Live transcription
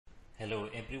Hello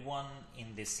everyone. In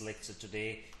this lecture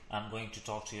today I'm going to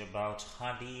talk to you about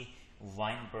Hardy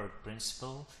Weinberg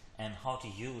Principle and how to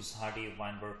use Hardy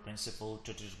Weinberg Principle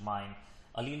to determine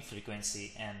allele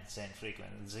frequency and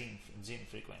gene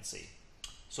frequency.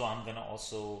 So I'm gonna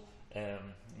also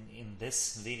in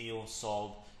this video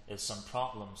solve some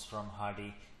problems from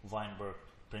Hardy Weinberg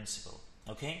Principle.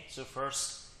 Okay, so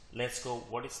first let's go.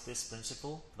 What is this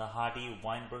principle? The Hardy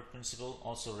Weinberg Principle,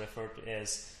 also referred to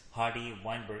as Hardy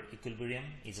Weinberg equilibrium,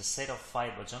 is a set of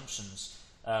 5 assumptions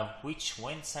which,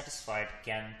 when satisfied,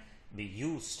 can be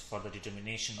used for the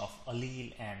determination of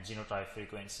allele and genotype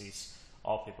frequencies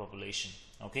of a population.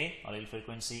 Okay, allele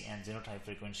frequency and genotype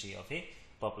frequency of a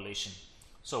population.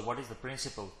 So what is the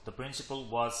principle? The principle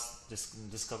was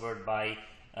discovered by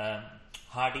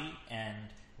Hardy and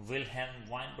Wilhelm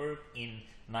Weinberg in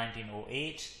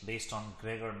 1908 based on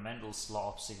Gregor Mendel's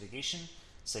law of segregation.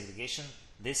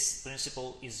 This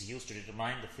principle is used to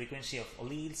determine the frequency of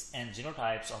alleles and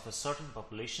genotypes of a certain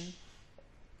population.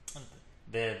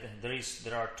 There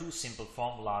are 2 simple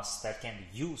formulas that can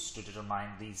be used to determine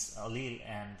these allele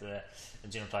and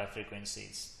genotype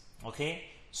frequencies. Okay,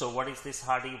 so what is this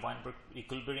Hardy Weinberg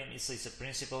equilibrium? It's a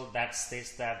principle that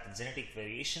states that the genetic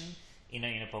variation in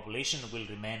a population will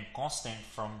remain constant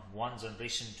from one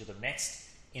generation to the next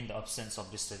in the absence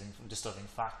of disturbing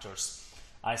factors.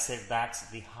 I said that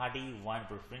the Hardy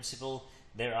Weinberg principle,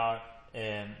 there are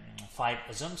 5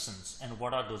 assumptions, and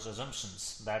what are those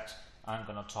assumptions that I'm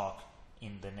going to talk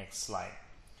in the next slide.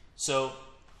 So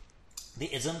the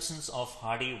assumptions of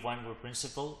Hardy Weinberg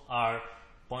principle are: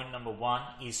 point number 1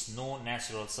 is no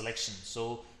natural selection.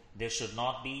 So there should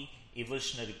not be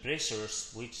evolutionary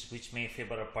pressures which may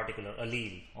favor a particular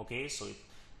allele. Okay, so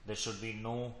there should be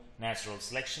no natural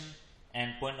selection.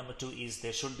 And point number 2 is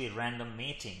there should be random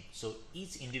mating. So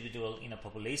each individual in a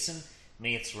population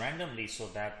mates randomly so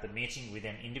that the mating with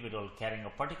an individual carrying a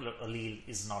particular allele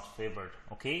is not favored.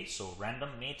 Okay, so random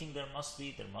mating there must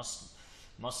be. There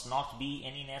must not be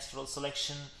any natural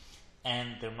selection,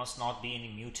 and there must not be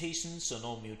any mutations. So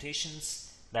no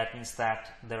mutations. That means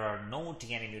that there are no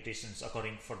DNA mutations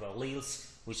occurring for the alleles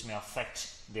which may affect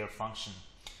their function.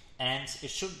 And it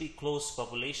should be closed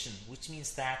population, which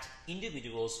means that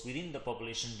individuals within the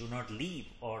population do not leave,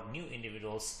 or new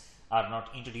individuals are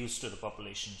not introduced to the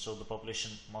population. So the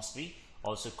population must be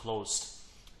also closed.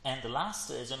 And the last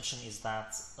assumption is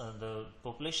that the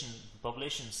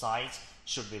population size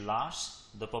should be large.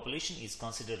 The population is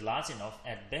considered large enough,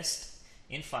 at best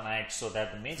infinite, so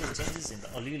that the major changes in the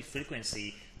allele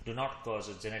frequency do not cause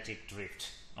a genetic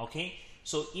drift. Okay,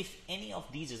 so if any of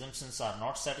these assumptions are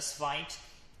not satisfied,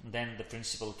 then the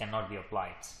principle cannot be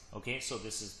applied. Okay, so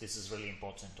this is really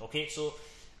important. Okay, so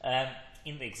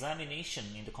in the examination,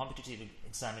 in the competitive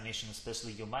examination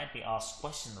especially, you might be asked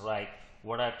question like,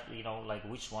 what are, like,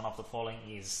 which one of the following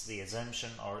is the assumption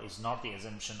or is not the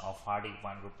assumption of Hardy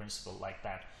Weinberg principle, like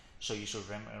that. So you should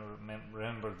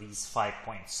remember these 5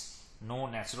 points: no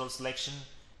natural selection,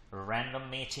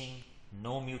 random mating,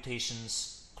 no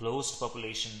mutations, closed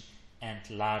population, and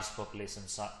large population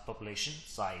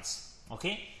size.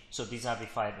 Okay, so these are the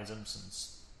 5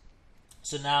 assumptions.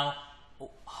 So now,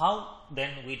 how then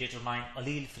we determine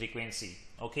allele frequency?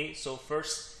 Okay, so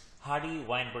first, Hardy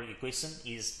Weinberg equation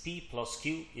is P plus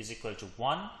Q is equal to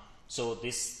 1. So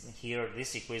this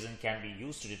equation can be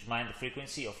used to determine the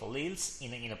frequency of alleles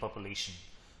in a population.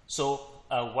 So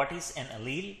what is an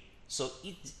allele? So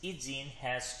each gene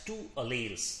has 2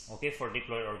 alleles, okay, for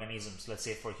diploid organisms. Let's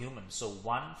say for humans, so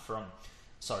one from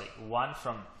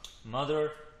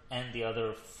mother and the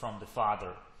other from the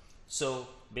father. So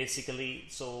basically,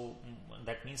 so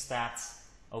that means that,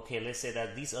 okay, let's say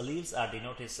that these alleles are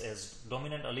denoted as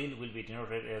dominant allele will be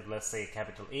denoted as, let's say,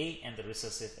 capital A, and the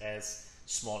recessive as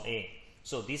small a.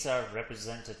 So these are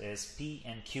represented as P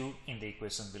and Q in the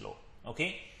equation below.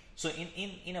 Okay, so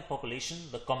in a population,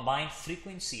 the combined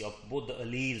frequency of both the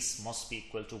alleles must be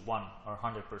equal to 1 or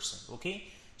 100%. Okay,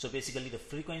 so basically the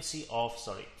frequency of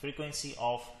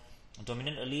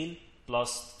dominant allele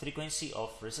plus frequency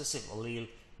of recessive allele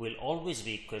will always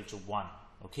be equal to 1.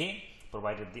 Okay,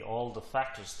 provided all the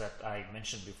factors that I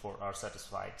mentioned before are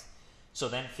satisfied. So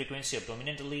then frequency of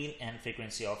dominant allele and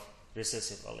frequency of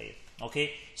recessive allele.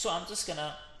 Okay, so I'm just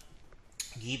gonna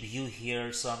give you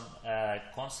here some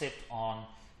concept on.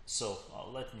 So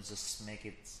let me just make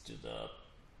it to the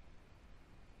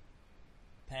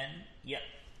pen. Yeah.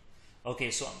 Okay,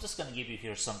 so I'm just gonna give you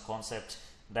here some concept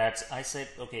that I said.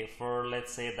 Okay, for,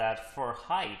 let's say that for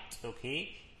height,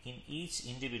 okay, in each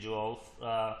individual,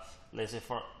 let's say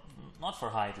for, not for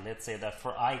height, let's say that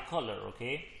for eye color,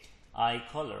 okay, eye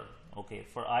color, okay,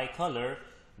 for eye color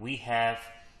we have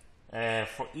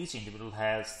for each individual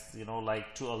has, you know,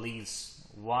 like two alleles.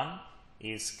 One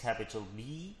is capital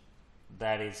B,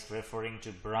 that is referring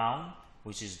to brown,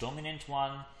 which is dominant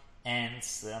one, and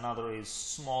another is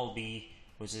small b,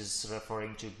 which is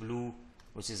referring to blue,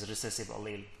 which is recessive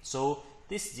allele. So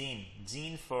this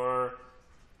gene for,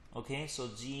 okay, so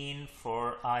gene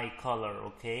for eye color,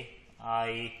 okay,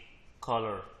 eye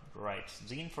color, right,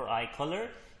 gene for eye color,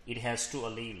 it has two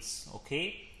alleles,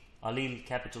 okay, allele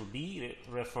capital B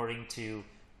referring to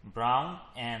brown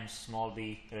and small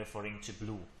b referring to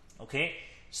blue, okay.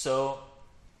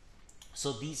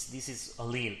 So this is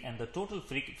allele, and the total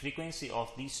frequency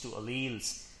of these two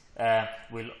alleles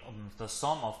will the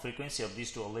sum of frequency of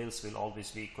these two alleles will always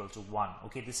be equal to 1.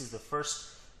 Okay, this is the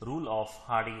first rule of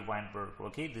Hardy Weinberg.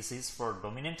 Okay, this is for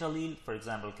dominant allele. For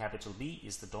example, capital B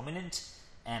is the dominant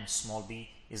and small b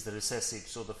is the recessive.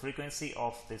 So the frequency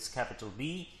of this capital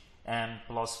B and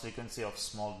plus frequency of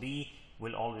small b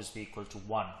will always be equal to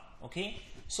 1. Okay,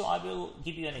 so I will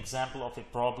give you an example of a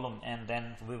problem, and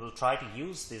then we will try to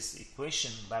use this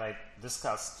equation that I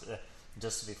discussed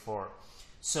just before.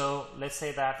 So let's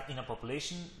say that in a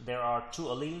population there are two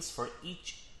alleles for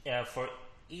each for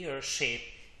ear shape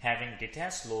having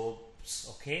detached lobes,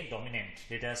 okay, dominant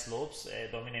detached lobes,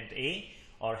 dominant A,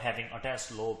 or having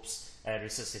attached lobes,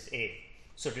 recessive A.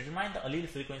 So determine the allele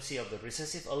frequency of the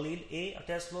recessive allele A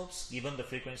attached lobes given the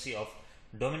frequency of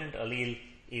dominant allele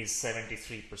is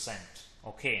 73%.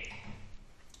 Okay,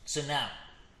 so now,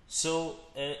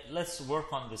 let's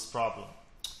work on this problem.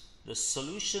 The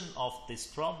solution of this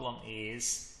problem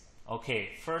is, okay,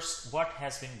 first, what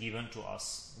has been given to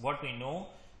us? What we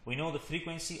know the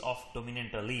frequency of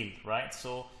dominant allele, right?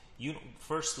 So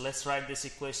first let's write this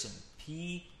equation.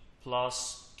 P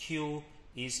plus Q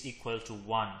is equal to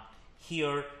 1.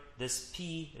 Here this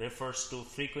P refers to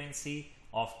frequency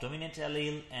of dominant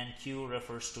allele and Q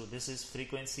refers to, this is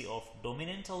frequency of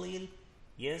dominant allele.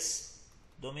 Yes,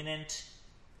 dominant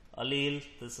allele,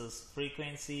 this is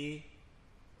frequency,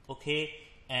 okay,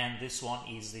 and this one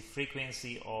is the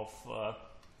frequency of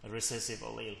recessive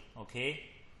allele, okay,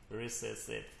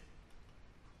 recessive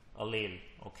allele,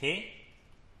 okay,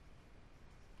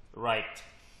 right.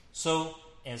 So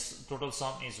as total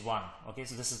sum is 1, okay,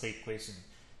 so this is the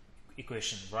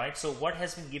equation, right? So what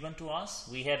has been given to us?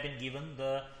 We have been given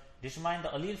determine the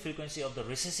allele frequency of the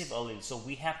recessive allele. So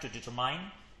we have to determine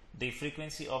the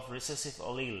frequency of recessive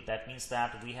allele. That means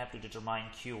that we have to determine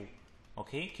Q.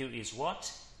 Okay, Q is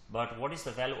what? But what is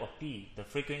the value of P? The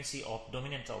frequency of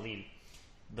dominant allele.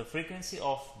 The frequency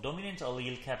of dominant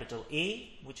allele capital A,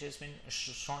 which has been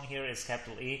shown here as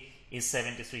capital A, is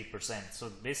 73%. So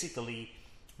basically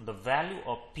the value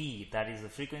of P, that is the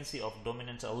frequency of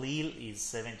dominant allele, is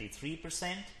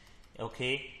 73%.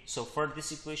 Okay, so for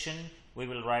this equation we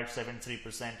will write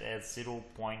 73% as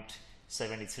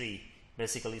 0.73,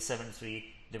 basically 73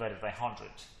 divided by 100.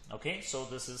 Okay, so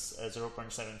this is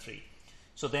 0.73.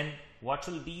 So then what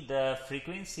will be the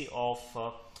frequency of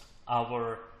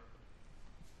our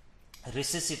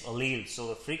recessive allele? So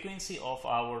the frequency of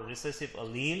our recessive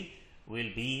allele will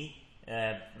be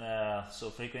so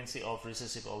frequency of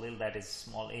recessive allele, that is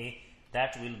small a,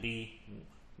 that will be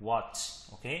what?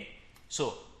 Okay,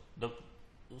 so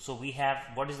we have,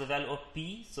 what is the value of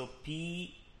P? So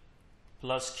P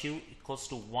plus Q equals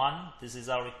to 1. This is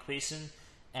our equation,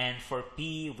 and for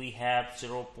P we have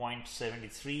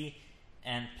 0.73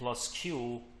 and plus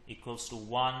Q equals to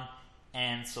 1,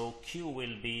 and so Q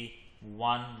will be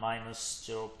 1 minus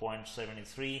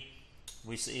 0.73,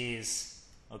 which is,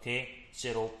 okay,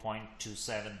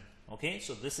 0.27. Okay,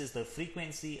 so this is the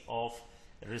frequency of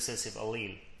recessive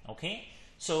allele. Okay,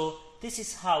 so this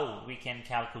is how we can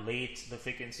calculate the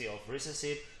frequency of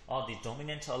recessive or the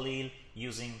dominant allele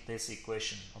using this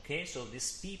equation. Okay, so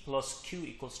this P plus Q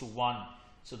equals to 1.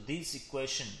 So this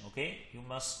equation, okay, you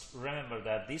must remember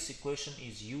that this equation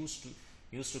is used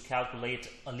to calculate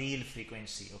allele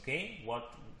frequency. Okay,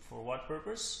 for what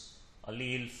purpose?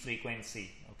 Allele frequency.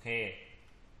 Okay,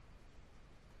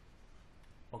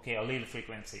 allele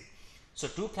frequency. So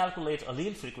to calculate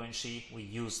allele frequency, we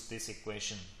use this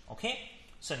equation. Okay,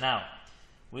 so now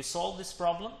we solve this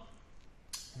problem.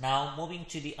 Now moving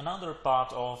to the another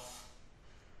part of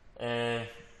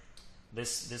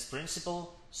this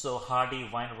principle. So Hardy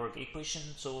Weinberg equation.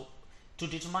 So to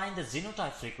determine the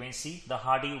genotype frequency, the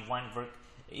Hardy Weinberg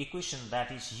equation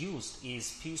that is used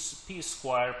is P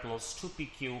square plus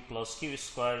 2PQ plus Q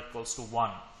square equals to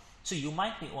 1. So you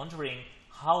might be wondering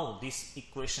how this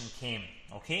equation came.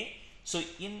 Okay, so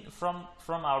from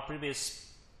our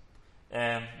previous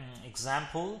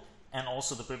example and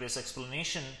also the previous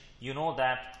explanation, you know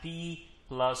that P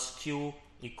plus Q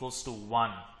equals to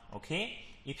 1. Okay,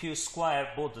 if you square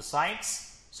both the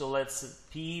sides, so let's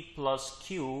p plus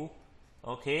q,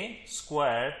 okay,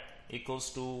 square equals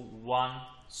to 1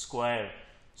 square.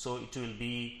 So it will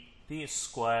be p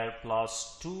square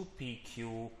plus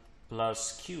 2pq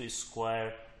plus q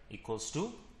square equals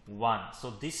to 1.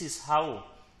 So this is how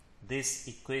this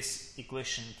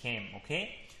equation came,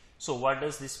 okay. So what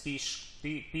does this p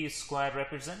square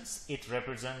represents? It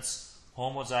represents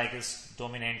homozygous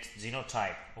dominant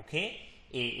genotype, okay,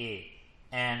 AA.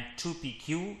 And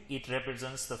 2pq, it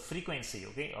represents the frequency,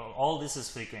 okay. All this is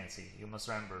frequency, you must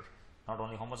remember, not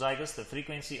only homozygous, the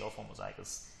frequency of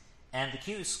homozygous. And the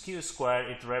q square,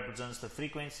 it represents the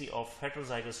frequency of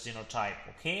heterozygous genotype,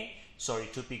 okay. Sorry,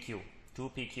 2pq,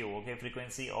 okay,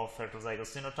 frequency of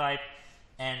heterozygous genotype.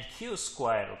 And q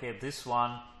square, okay, this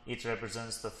one, it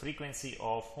represents the frequency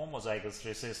of homozygous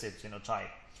recessive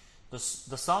genotype. The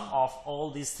sum of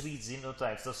all these three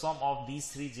genotypes,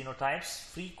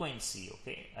 frequency,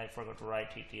 okay, I forgot to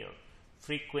write it here,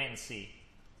 frequency,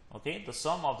 okay, the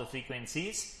sum of the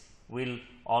frequencies will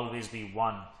always be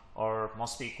 1 or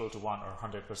must be equal to 1 or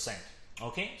 100%,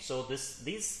 okay. So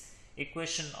this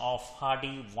equation of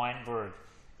Hardy Weinberg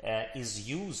is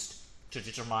used to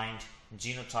determine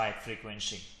genotype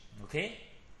frequency, okay.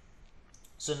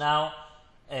 So now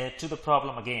to the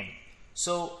problem again.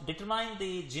 So determine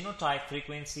the genotype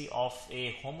frequency of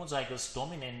a homozygous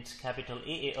dominant capital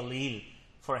AA allele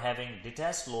for having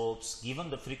detached lobes, given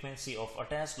the frequency of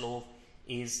attached lobe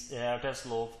is attached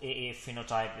lobe AA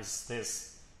phenotype is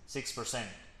this 6%,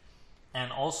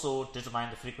 and also determine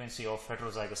the frequency of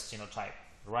heterozygous genotype,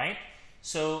 right?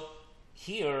 So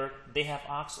here they have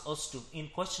asked us to, in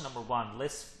question number 1,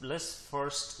 let's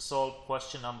first solve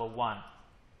question number 1,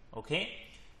 okay.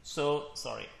 So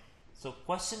sorry, so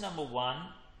question number 1,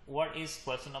 what is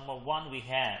question number 1 we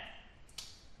have?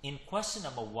 In question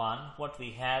number 1, what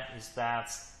we have is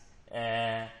that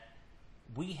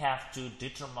we have to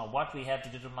determine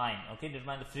okay,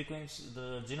 determine the frequency,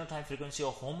 the genotype frequency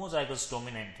of homozygous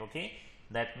dominant, okay.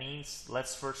 That means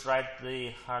let's first write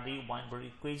the Hardy Weinberg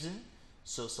equation.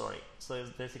 So sorry, so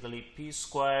it's basically p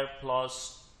square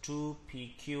plus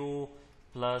 2pq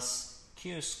plus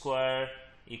q square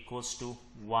equals to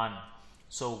 1.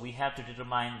 So we have to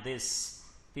determine this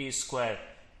p square,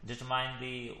 determine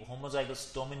the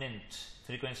homozygous dominant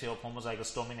frequency of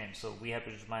homozygous dominant. So we have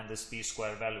to determine this p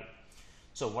square value.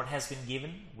 So what has been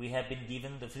given? We have been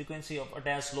given the frequency of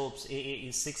attached lobes AA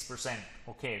is 6%,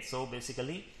 okay. So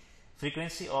basically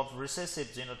frequency of recessive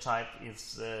genotype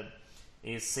is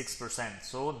 6%.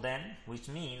 So then, which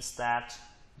means that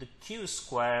the q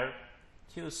square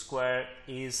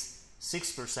is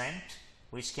 6%,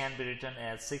 which can be written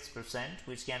as 6%,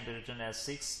 which can be written as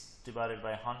 6 divided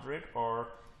by 100 or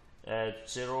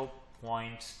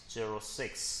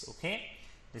 0.06, okay.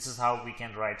 This is how we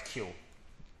can write q,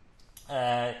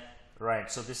 right.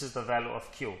 So this is the value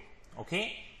of q,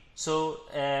 okay. So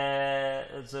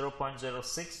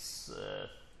 0.06,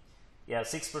 yeah,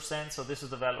 6%. So this is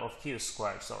the value of q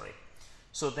square, sorry.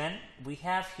 So then we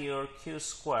have here q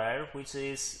square, which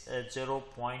is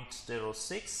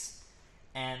 0.06,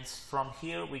 and from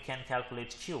here we can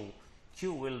calculate q.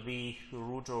 Q will be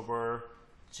root over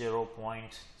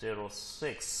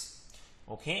 0.06,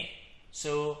 okay.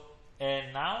 So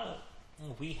now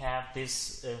we have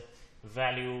this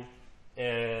value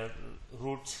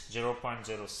root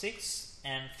 0.06,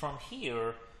 and from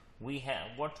here we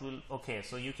have what will, okay,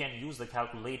 so you can use the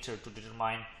calculator to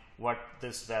determine what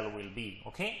this value will be,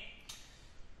 okay.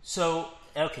 So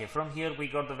okay, from here we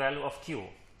got the value of q,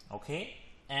 okay.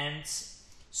 And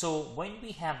so when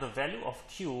we have the value of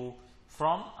q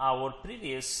from our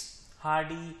previous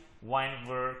Hardy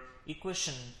Weinberg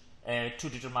equation to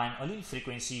determine allele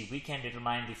frequency, we can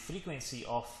determine the frequency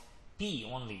of p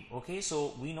only, okay.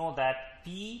 So we know that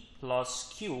p plus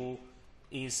q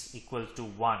is equal to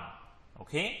 1,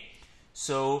 okay.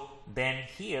 So then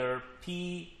here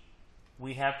p,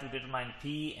 we have to determine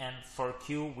p, and for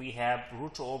q we have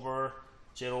root over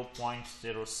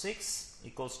 0.06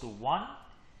 equals to 1,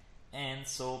 and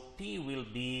so p will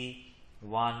be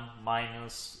 1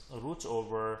 minus root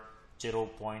over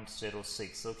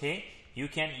 0.06, okay. You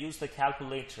can use the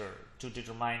calculator to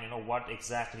determine, what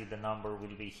exactly the number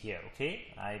will be here,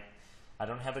 okay. I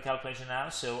don't have the calculation now,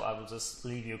 so I will just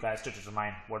leave you guys to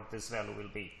determine what this value will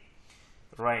be,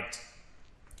 right.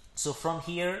 So from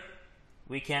here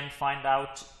we can find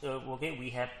out, okay,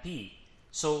 we have p,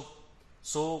 so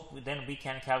then we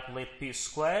can calculate p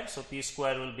square. So p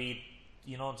square will be,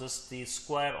 just the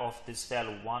square of this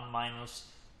value, 1 minus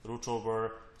root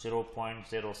over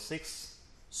 0.06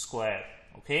 square,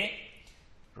 okay,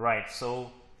 right.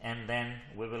 So and then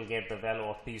we will get the value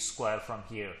of p square from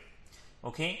here.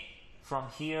 Okay, from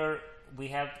here we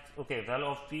have value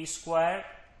of p square,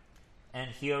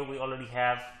 and here we already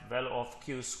have value of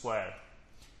q square,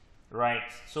 right?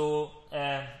 So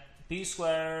p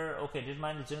square,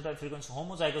 determine the genotype frequency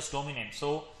homozygous dominant.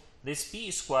 So this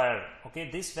p square,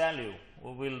 this value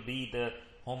will be the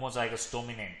homozygous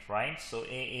dominant, right? So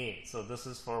AA. So this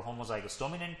is for homozygous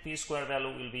dominant. P square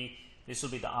value will be, this will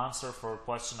be the answer for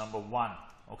question number 1.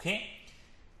 Okay,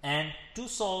 and to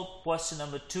solve question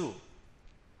number 2,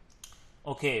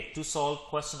 also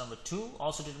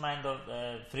determine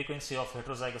the frequency of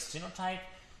heterozygous genotype.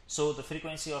 So the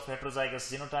frequency of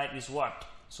heterozygous genotype is what?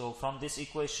 So from this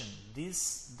equation,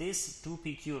 this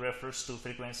 2pq refers to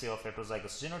frequency of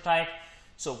heterozygous genotype.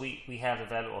 So we have the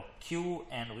value of q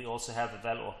and we also have the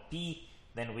value of p.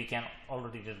 Then we can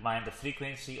already determine the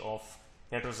frequency of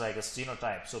heterozygous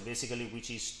genotype. So basically,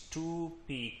 which is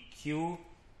 2pq,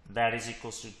 that is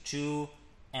equals to 2.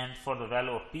 And for the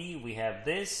value of p, we have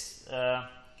this 1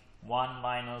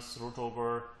 minus root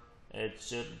over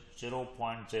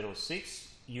 0.06.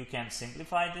 You can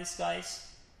simplify this, guys,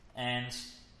 and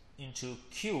into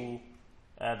q,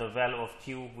 the value of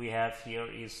q we have here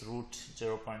is root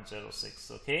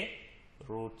 0.06. Okay,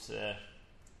 root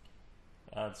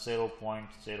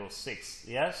 0.06.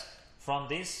 Yes, from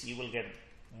this you will get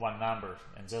one number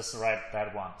and just write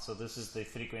that one. So this is the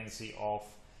frequency of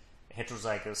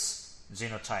heterozygous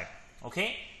genotype.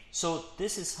 Okay, so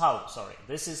this is how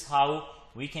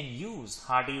we can use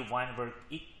Hardy Weinberg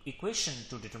equation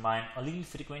to determine allele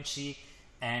frequency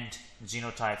and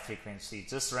genotype frequency.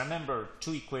 Just remember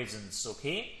 2 equations.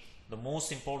 Okay, the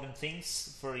most important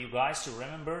things for you guys to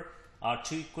remember are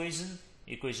 2 equations.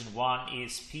 Equation 1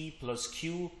 is p plus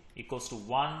q equals to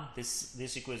 1.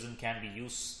 This equation can be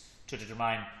used to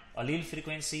determine allele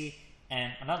frequency,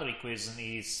 and another equation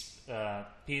is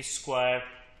p square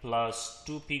plus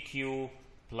 2pq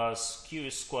plus q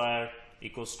square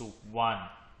equals to 1.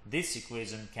 This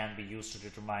equation can be used to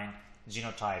determine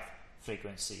genotype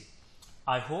frequency.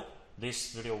 I hope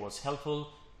this video was helpful.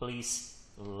 Please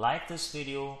like this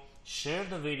video, share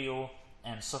the video,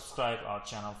 and subscribe our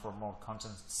channel for more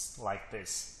contents like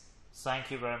this. Thank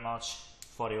you very much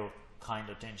for your kind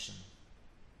attention.